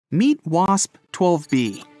Meet WASP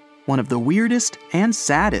 12b, one of the weirdest and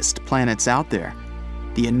saddest planets out there.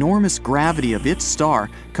 The enormous gravity of its star,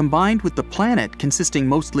 combined with the planet consisting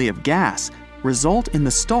mostly of gas, result in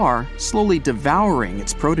the star slowly devouring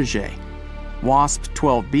its protege. WASP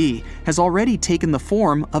 12b has already taken the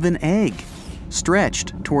form of an egg,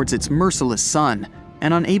 stretched towards its merciless sun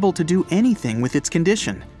and unable to do anything with its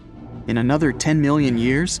condition. In another 10 million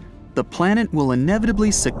years, the planet will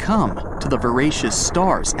inevitably succumb to the voracious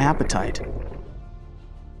star's appetite.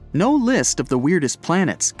 No list of the weirdest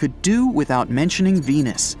planets could do without mentioning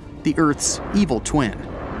Venus, the Earth's evil twin.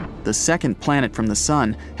 The second planet from the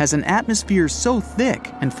Sun has an atmosphere so thick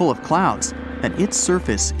and full of clouds that its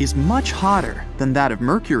surface is much hotter than that of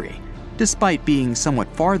Mercury, despite being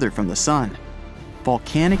somewhat farther from the Sun.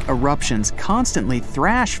 Volcanic eruptions constantly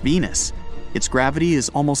thrash Venus. Its gravity is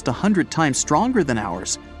almost 100 times stronger than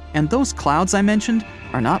ours, and those clouds I mentioned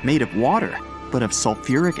are not made of water, but of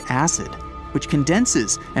sulfuric acid, which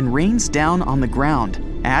condenses and rains down on the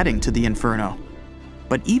ground, adding to the inferno.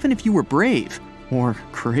 But even if you were brave, or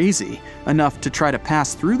crazy, enough to try to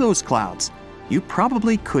pass through those clouds, you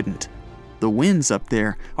probably couldn't. The winds up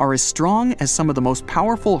there are as strong as some of the most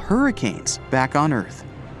powerful hurricanes back on Earth.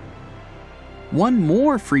 One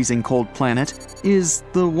more freezing cold planet is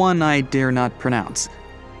the one I dare not pronounce.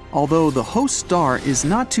 Although the host star is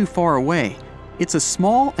not too far away, it's a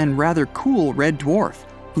small and rather cool red dwarf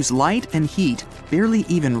whose light and heat barely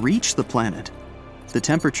even reach the planet. The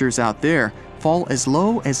temperatures out there fall as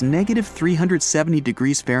low as -370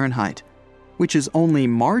 degrees Fahrenheit, which is only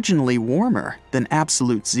marginally warmer than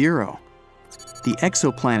absolute zero. The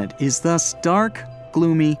exoplanet is thus dark,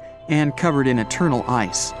 gloomy, and covered in eternal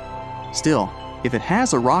ice. Still, if it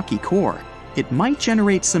has a rocky core, it might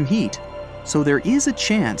generate some heat, so there is a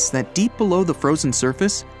chance that deep below the frozen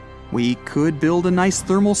surface, we could build a nice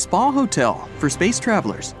thermal spa hotel for space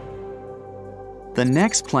travelers. The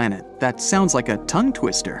next planet, that sounds like a tongue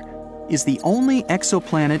twister, is the only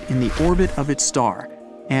exoplanet in the orbit of its star,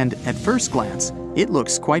 and at first glance, it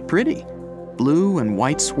looks quite pretty. Blue and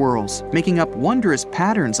white swirls making up wondrous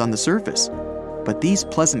patterns on the surface. But these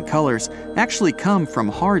pleasant colors actually come from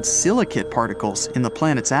hard silicate particles in the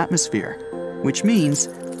planet's atmosphere, which means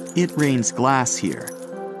it rains glass here.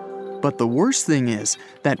 But the worst thing is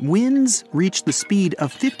that winds reach the speed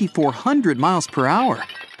of 5,400 miles per hour,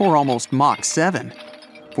 or almost Mach 7.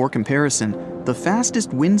 For comparison, the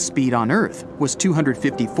fastest wind speed on Earth was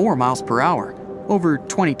 254 miles per hour, over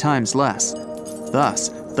 20 times less. Thus,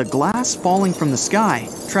 the glass falling from the sky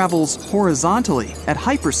travels horizontally at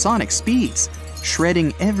hypersonic speeds,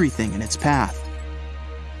 shredding everything in its path.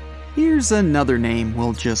 Here's another name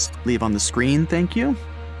we'll just leave on the screen, thank you.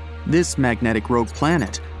 This magnetic rogue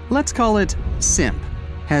planet, let's call it SIMP,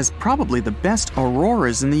 has probably the best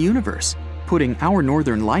auroras in the universe, putting our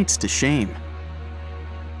northern lights to shame.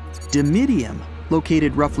 Dimidium,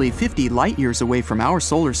 located roughly 50 light-years away from our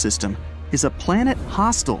solar system, is a planet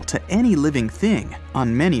hostile to any living thing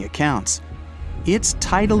on many accounts. It's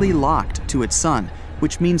tidally locked to its sun,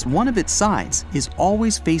 which means one of its sides is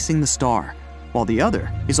always facing the star, while the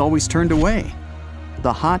other is always turned away.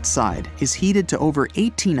 The hot side is heated to over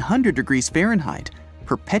 1,800 degrees Fahrenheit,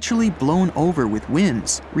 perpetually blown over with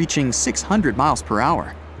winds reaching 600 miles per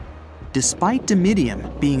hour. Despite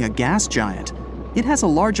Dimidium being a gas giant, it has a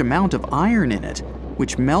large amount of iron in it,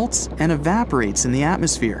 which melts and evaporates in the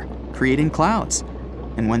atmosphere, creating clouds.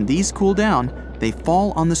 And when these cool down, they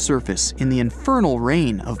fall on the surface in the infernal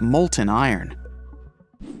rain of molten iron.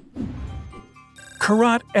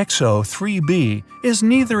 Karat Exo 3b is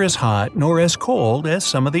neither as hot nor as cold as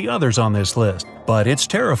some of the others on this list, but it's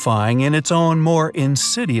terrifying in its own more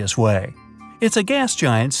insidious way. It's a gas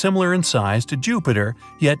giant similar in size to Jupiter,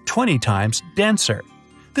 yet 20 times denser.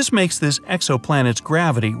 This makes this exoplanet's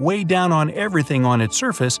gravity weigh down on everything on its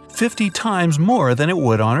surface 50 times more than it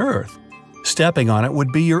would on Earth. Stepping on it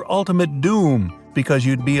would be your ultimate doom, because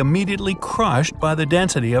you'd be immediately crushed by the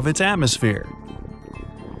density of its atmosphere.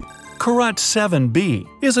 Karat 7b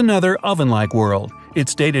is another oven-like world.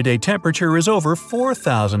 Its day-to-day temperature is over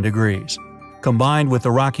 4,000 degrees. Combined with the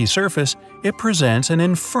rocky surface, it presents an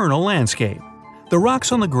infernal landscape. The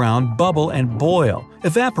rocks on the ground bubble and boil,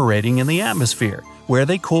 evaporating in the atmosphere, where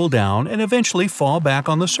they cool down and eventually fall back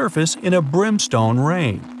on the surface in a brimstone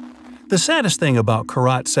rain. The saddest thing about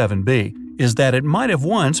Karat 7b is that it might have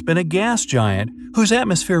once been a gas giant whose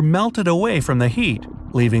atmosphere melted away from the heat,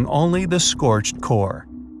 leaving only the scorched core.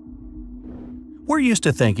 We're used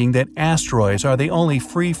to thinking that asteroids are the only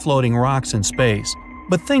free-floating rocks in space,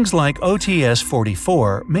 but things like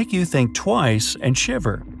OTS-44 make you think twice and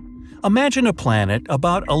shiver. Imagine a planet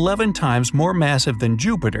about 11 times more massive than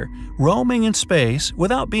Jupiter roaming in space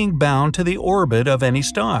without being bound to the orbit of any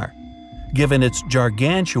star. Given its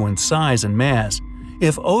gargantuan size and mass,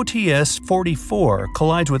 if OTS-44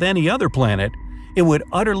 collides with any other planet, it would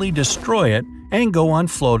utterly destroy it and go on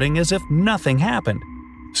floating as if nothing happened.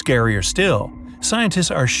 Scarier still, scientists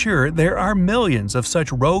are sure there are millions of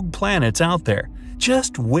such rogue planets out there,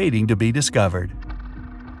 just waiting to be discovered.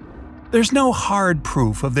 There's no hard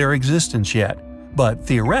proof of their existence yet, but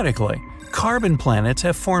theoretically, carbon planets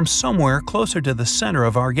have formed somewhere closer to the center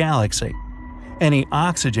of our galaxy. Any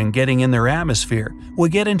oxygen getting in their atmosphere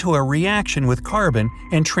would get into a reaction with carbon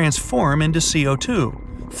and transform into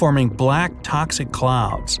CO2, forming black toxic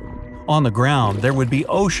clouds. On the ground, there would be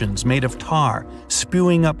oceans made of tar,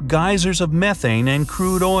 spewing up geysers of methane and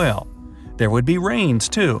crude oil. There would be rains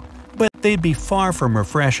too, but they'd be far from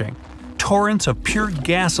refreshing. Torrents of pure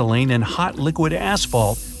gasoline and hot liquid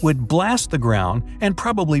asphalt would blast the ground and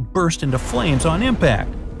probably burst into flames on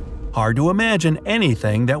impact. Hard to imagine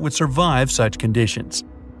anything that would survive such conditions.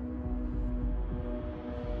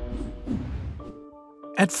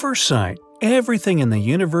 At first sight, everything in the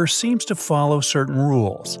universe seems to follow certain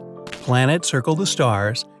rules. Planets circle the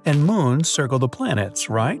stars, and moons circle the planets,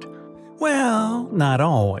 right? Well, not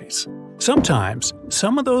always. Sometimes,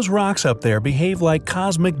 some of those rocks up there behave like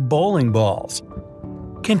cosmic bowling balls.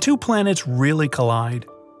 Can two planets really collide?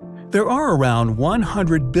 There are around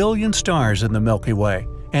 100 billion stars in the Milky Way,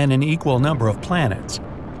 and an equal number of planets.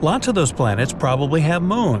 Lots of those planets probably have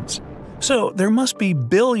moons. So there must be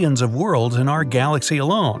billions of worlds in our galaxy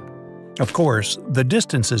alone. Of course, the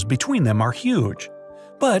distances between them are huge.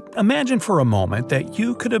 But imagine for a moment that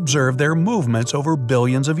you could observe their movements over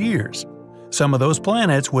billions of years. Some of those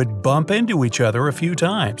planets would bump into each other a few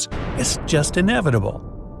times. It's just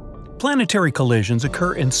inevitable. Planetary collisions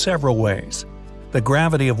occur in several ways. The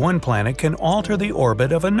gravity of one planet can alter the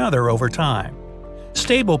orbit of another over time.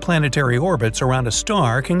 Stable planetary orbits around a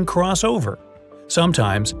star can cross over.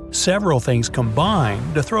 Sometimes, several things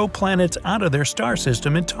combine to throw planets out of their star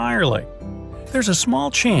system entirely. There's a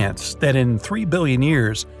small chance that in 3 billion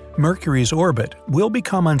years, Mercury's orbit will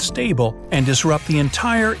become unstable and disrupt the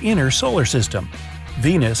entire inner solar system.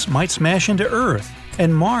 Venus might smash into Earth,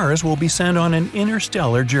 and Mars will be sent on an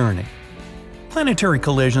interstellar journey. Planetary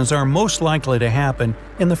collisions are most likely to happen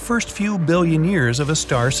in the first few billion years of a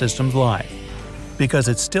star system's life. Because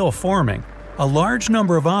it's still forming, a large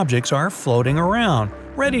number of objects are floating around,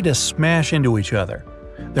 ready to smash into each other.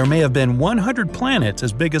 There may have been 100 planets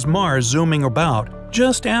as big as Mars zooming about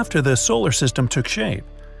just after the solar system took shape.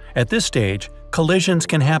 At this stage, collisions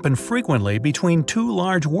can happen frequently between two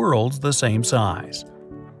large worlds the same size.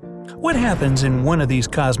 What happens in one of these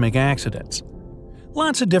cosmic accidents?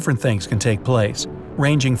 Lots of different things can take place,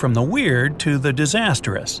 ranging from the weird to the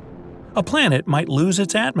disastrous. A planet might lose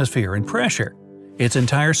its atmosphere and pressure. Its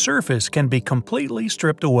entire surface can be completely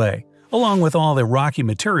stripped away, along with all the rocky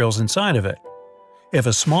materials inside of it. If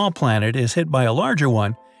a small planet is hit by a larger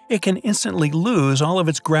one, it can instantly lose all of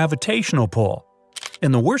its gravitational pull.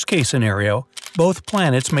 In the worst-case scenario, both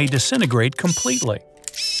planets may disintegrate completely.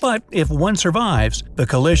 But if one survives, the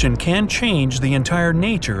collision can change the entire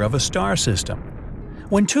nature of a star system.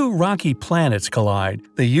 When two rocky planets collide,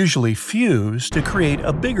 they usually fuse to create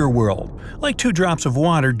a bigger world, like two drops of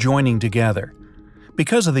water joining together.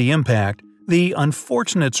 Because of the impact, the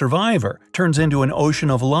unfortunate survivor turns into an ocean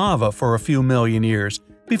of lava for a few million years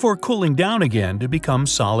before cooling down again to become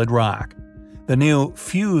solid rock. The new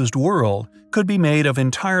fused world could be made of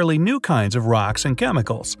entirely new kinds of rocks and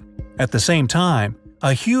chemicals. At the same time,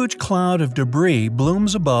 a huge cloud of debris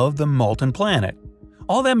blooms above the molten planet.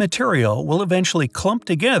 All that material will eventually clump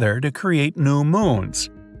together to create new moons.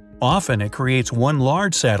 Often it creates one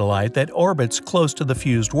large satellite that orbits close to the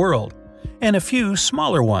fused world, and a few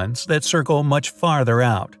smaller ones that circle much farther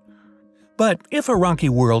out. But if a rocky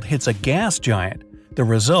world hits a gas giant, the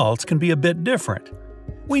results can be a bit different.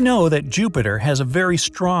 We know that Jupiter has a very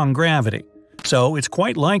strong gravity, so it's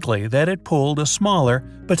quite likely that it pulled a smaller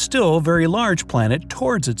but still very large planet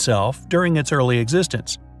towards itself during its early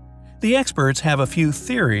existence. The experts have a few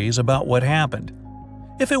theories about what happened.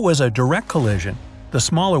 If it was a direct collision, the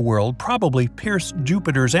smaller world probably pierced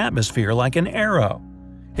Jupiter's atmosphere like an arrow.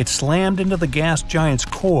 It slammed into the gas giant's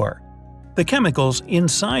core. The chemicals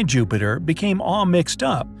inside Jupiter became all mixed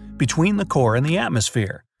up between the core and the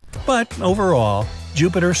atmosphere. But overall,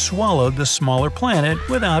 Jupiter swallowed the smaller planet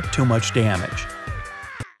without too much damage.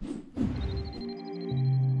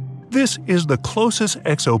 This is the closest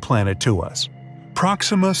exoplanet to us,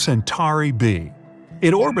 Proxima Centauri b.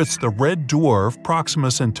 It orbits the red dwarf Proxima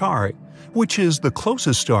Centauri, which is the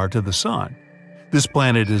closest star to the Sun. This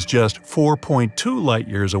planet is just 4.2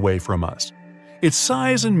 light-years away from us. Its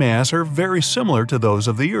size and mass are very similar to those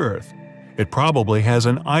of the Earth. It probably has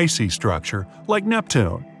an icy structure, like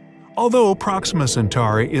Neptune. Although Proxima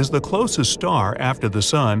Centauri is the closest star after the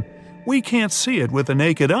Sun, we can't see it with the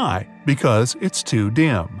naked eye because it's too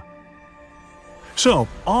dim. So,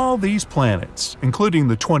 all these planets, including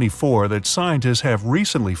the 24 that scientists have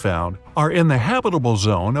recently found, are in the habitable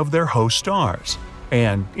zone of their host stars.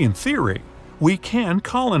 And, in theory, we can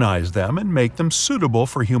colonize them and make them suitable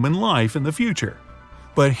for human life in the future.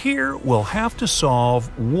 But here we'll have to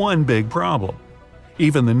solve one big problem.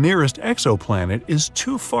 Even the nearest exoplanet is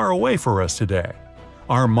too far away for us today.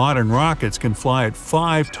 Our modern rockets can fly at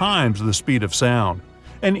 5 times the speed of sound,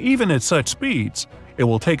 and even at such speeds, it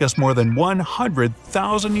will take us more than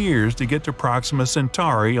 100,000 years to get to Proxima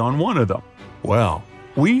Centauri on one of them. Well,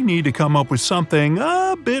 we need to come up with something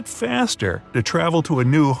a bit faster to travel to a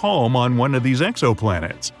new home on one of these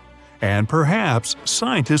exoplanets. And perhaps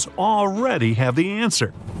scientists already have the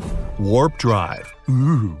answer. Warp drive.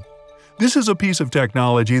 Ooh. This is a piece of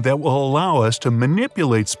technology that will allow us to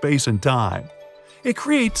manipulate space and time. It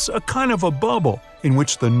creates a kind of a bubble in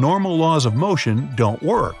which the normal laws of motion don't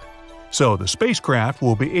work. So the spacecraft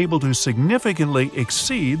will be able to significantly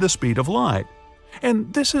exceed the speed of light.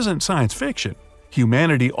 And this isn't science fiction.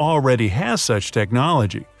 Humanity already has such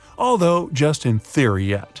technology, although just in theory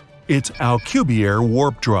yet. It's Alcubierre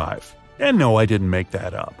warp drive. And no, I didn't make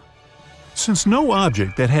that up. Since no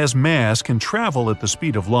object that has mass can travel at the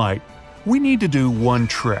speed of light, we need to do one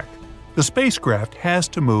trick. The spacecraft has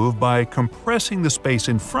to move by compressing the space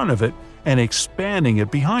in front of it and expanding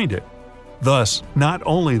it behind it. Thus, not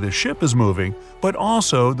only the ship is moving, but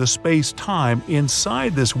also the space-time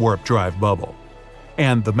inside this warp drive bubble.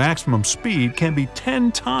 And the maximum speed can be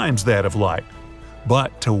 10 times that of light.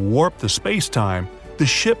 But to warp the space-time, the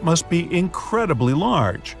ship must be incredibly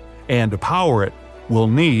large, and to power it, we'll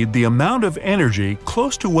need the amount of energy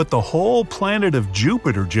close to what the whole planet of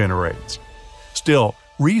Jupiter generates. Still,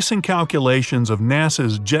 recent calculations of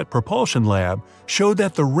NASA's Jet Propulsion Lab show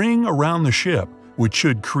that the ring around the ship, which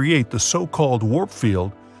should create the so-called warp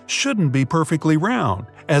field, shouldn't be perfectly round,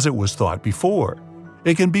 as it was thought before.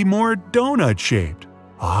 It can be more donut-shaped.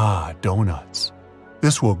 Ah, donuts.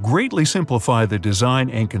 This will greatly simplify the design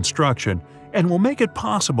and construction, and will make it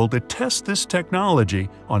possible to test this technology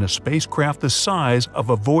on a spacecraft the size of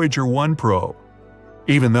a Voyager 1 probe.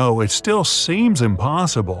 Even though it still seems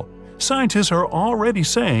impossible, scientists are already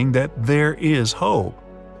saying that there is hope.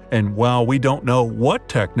 And while we don't know what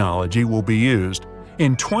technology will be used,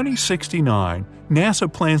 in 2069,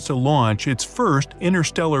 NASA plans to launch its first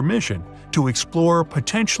interstellar mission to explore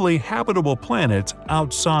potentially habitable planets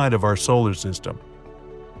outside of our solar system.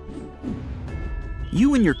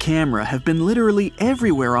 You and your camera have been literally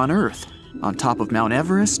everywhere on Earth, on top of Mount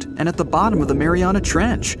Everest and at the bottom of the Mariana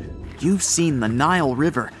Trench. You've seen the Nile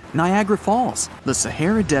River, Niagara Falls, the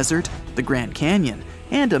Sahara Desert, the Grand Canyon,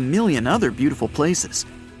 and a million other beautiful places.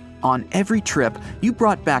 On every trip, you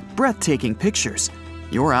brought back breathtaking pictures.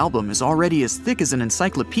 Your album is already as thick as an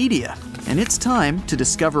encyclopedia, and it's time to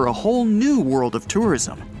discover a whole new world of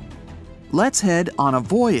tourism. Let's head on a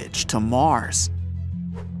voyage to Mars.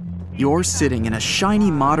 You're sitting in a shiny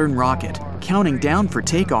modern rocket, counting down for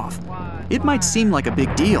takeoff. It might seem like a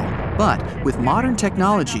big deal, but with modern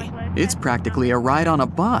technology, it's practically a ride on a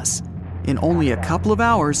bus. In only a couple of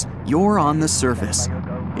hours, you're on the surface.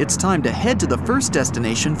 It's time to head to the first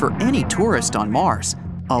destination for any tourist on Mars,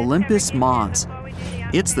 Olympus Mons.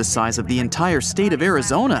 It's the size of the entire state of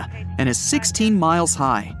Arizona and is 16 miles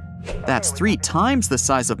high. That's 3 times the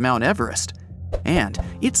size of Mount Everest. And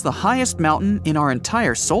it's the highest mountain in our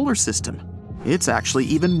entire solar system. It's actually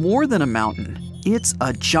even more than a mountain. It's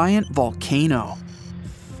a giant volcano.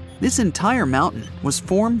 This entire mountain was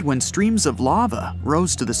formed when streams of lava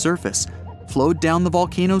rose to the surface, flowed down the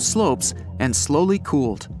volcano's slopes, and slowly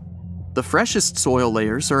cooled. The freshest soil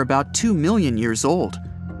layers are about 2 million years old.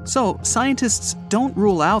 So scientists don't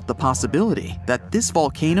rule out the possibility that this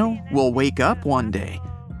volcano will wake up one day.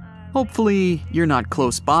 Hopefully, you're not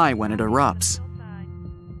close by when it erupts.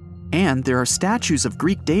 And there are statues of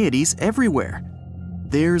Greek deities everywhere.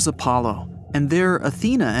 There's Apollo, and there are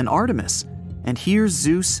Athena and Artemis, and here's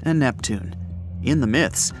Zeus and Neptune. In the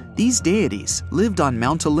myths, these deities lived on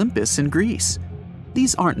Mount Olympus in Greece.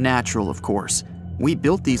 These aren't natural, of course. We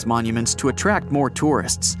built these monuments to attract more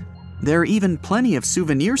tourists. There are even plenty of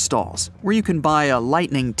souvenir stalls where you can buy a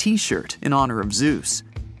lightning t-shirt in honor of Zeus.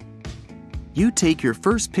 You take your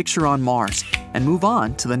first picture on Mars and move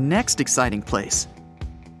on to the next exciting place.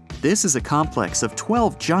 This is a complex of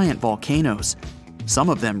 12 giant volcanoes. Some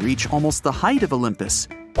of them reach almost the height of Olympus.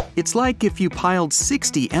 It's like if you piled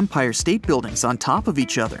 60 Empire State Buildings on top of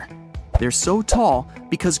each other. They're so tall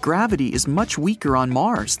because gravity is much weaker on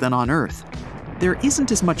Mars than on Earth. There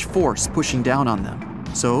isn't as much force pushing down on them,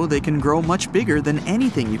 so they can grow much bigger than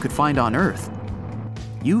anything you could find on Earth.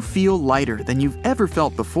 You feel lighter than you've ever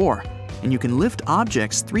felt before, and you can lift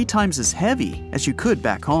objects 3 times as heavy as you could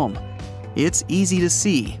back home. It's easy to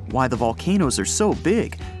see why the volcanoes are so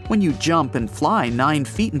big when you jump and fly 9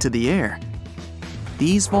 feet into the air.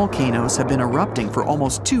 These volcanoes have been erupting for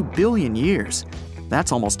almost 2 billion years.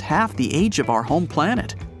 That's almost half the age of our home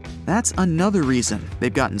planet. That's another reason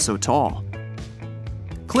they've gotten so tall.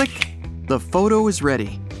 Click! The photo is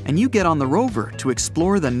ready, and you get on the rover to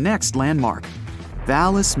explore the next landmark,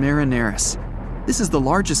 Valles Marineris. This is the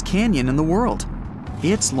largest canyon in the world.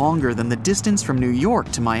 It's longer than the distance from New York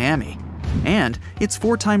to Miami, and it's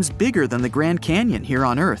 4 times bigger than the Grand Canyon here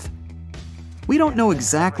on Earth. We don't know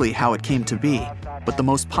exactly how it came to be, but the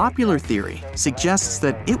most popular theory suggests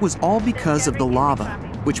that it was all because of the lava,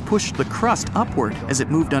 which pushed the crust upward as it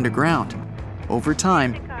moved underground. Over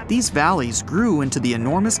time, these valleys grew into the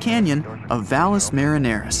enormous canyon of Valles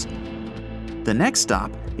Marineris. The next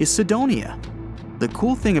stop is Cydonia. The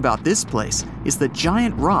cool thing about this place is the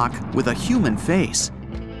giant rock with a human face.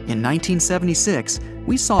 In 1976,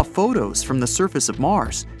 we saw photos from the surface of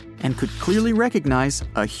Mars and could clearly recognize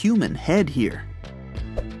a human head here.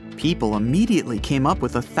 People immediately came up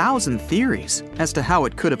with 1,000 theories as to how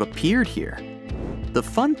it could have appeared here. The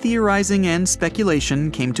fun theorizing and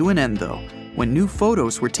speculation came to an end, though, when new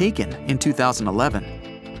photos were taken in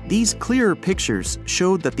 2011. These clearer pictures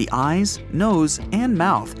showed that the eyes, nose, and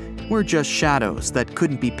mouth were just shadows that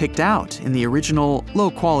couldn't be picked out in the original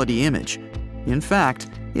low-quality image. In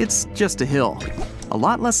fact, it's just a hill, a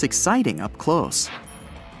lot less exciting up close.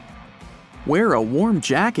 Wear a warm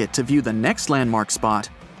jacket to view the next landmark spot.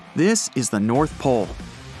 This is the North Pole.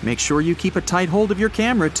 Make sure you keep a tight hold of your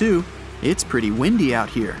camera too. It's pretty windy out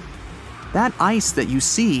here. That ice that you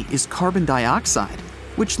see is carbon dioxide,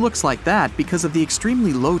 which looks like that because of the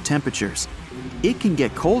extremely low temperatures. It can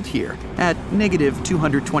get cold here at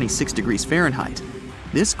 -226 degrees Fahrenheit.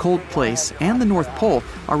 This cold place and the North Pole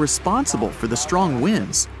are responsible for the strong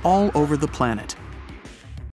winds all over the planet.